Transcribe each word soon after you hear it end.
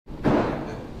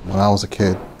When I was a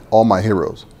kid, all my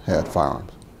heroes had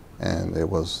firearms, and it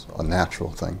was a natural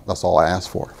thing. That's all I asked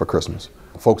for Christmas.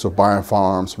 Folks were buying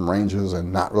firearms from Rangers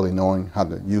and not really knowing how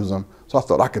to use them. So I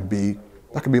thought that could be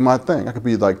my thing. I could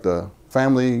be like the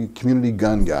family community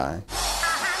gun guy.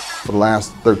 For the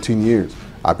last 13 years,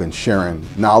 I've been sharing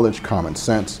knowledge, common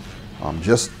sense,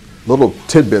 just little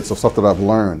tidbits of stuff that I've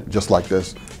learned just like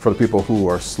this for the people who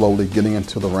are slowly getting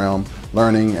into the realm,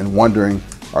 learning and wondering,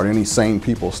 are there any sane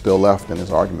people still left in this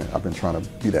argument? I've been trying to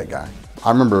be that guy.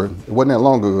 I remember it wasn't that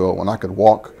long ago when I could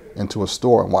walk into a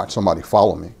store and watch somebody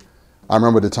follow me. I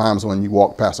remember the times when you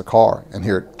walk past a car and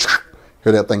hear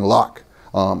that thing lock,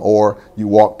 or you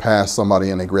walk past somebody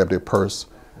and they grab their purse.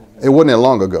 It wasn't that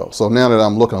long ago. So now that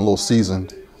I'm looking a little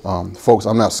seasoned, folks,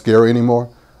 I'm not scary anymore.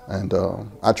 And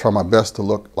I try my best to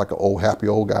look like an old, happy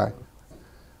old guy.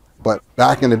 But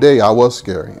back in the day, I was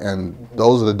scary. And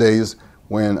those are the days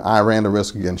when I ran the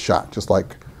risk of getting shot, just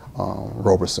like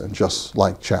Roberson, just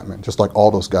like Chapman, just like all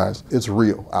those guys. It's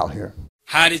real out here.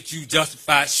 How did you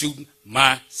justify shooting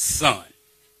my son?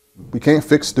 We can't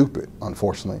fix stupid,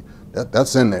 unfortunately.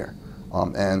 That's in there.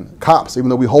 And cops, even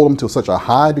though we hold them to such a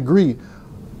high degree,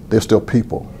 they're still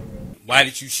people. Why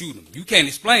did you shoot him? You can't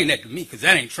explain that to me, because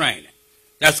that ain't training.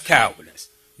 That's cowardice.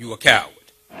 You a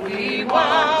coward. We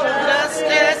want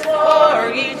justice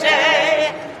for EJ,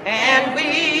 and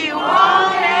we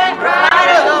want it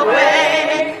right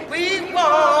away.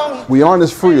 We aren't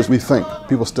as free as we think.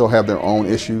 People still have their own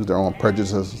issues, their own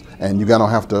prejudices, and you gotta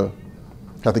have to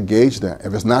gauge that.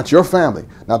 If it's not your family,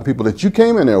 not the people that you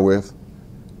came in there with,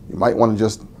 you might want to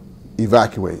just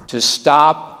evacuate. To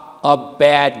stop a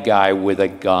bad guy with a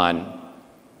gun,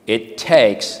 it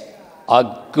takes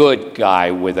a good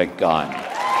guy with a gun.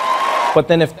 But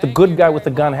then if the good guy with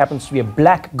the gun happens to be a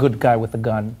black good guy with a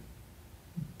gun,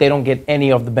 they don't get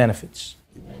any of the benefits.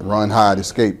 Run, hide,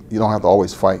 escape. You don't have to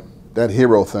always fight. That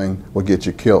hero thing will get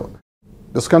you killed.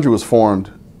 This country was formed,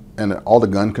 and all the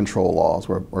gun control laws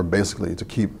were basically to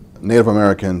keep Native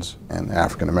Americans and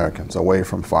African Americans away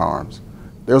from firearms.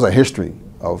 There's a history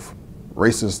of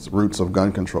racist roots of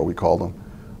gun control, we call them,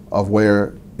 of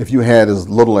where if you had as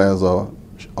little as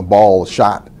a ball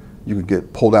shot, you could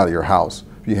get pulled out of your house.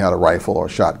 If you had a rifle or a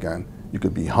shotgun, you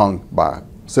could be hung by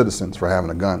citizens for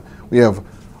having a gun. We have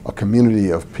a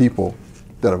community of people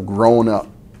that have grown up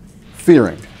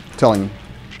fearing, telling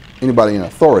anybody in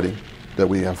authority that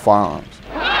we have firearms.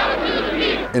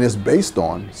 And it's based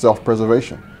on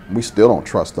self-preservation. We still don't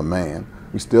trust the man.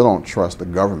 We still don't trust the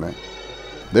government.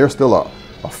 There's still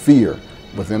a fear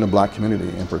within the black community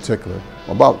in particular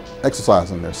about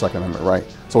exercising their Second Amendment right.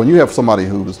 So when you have somebody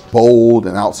who's bold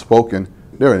and outspoken,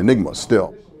 they're an enigma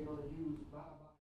still.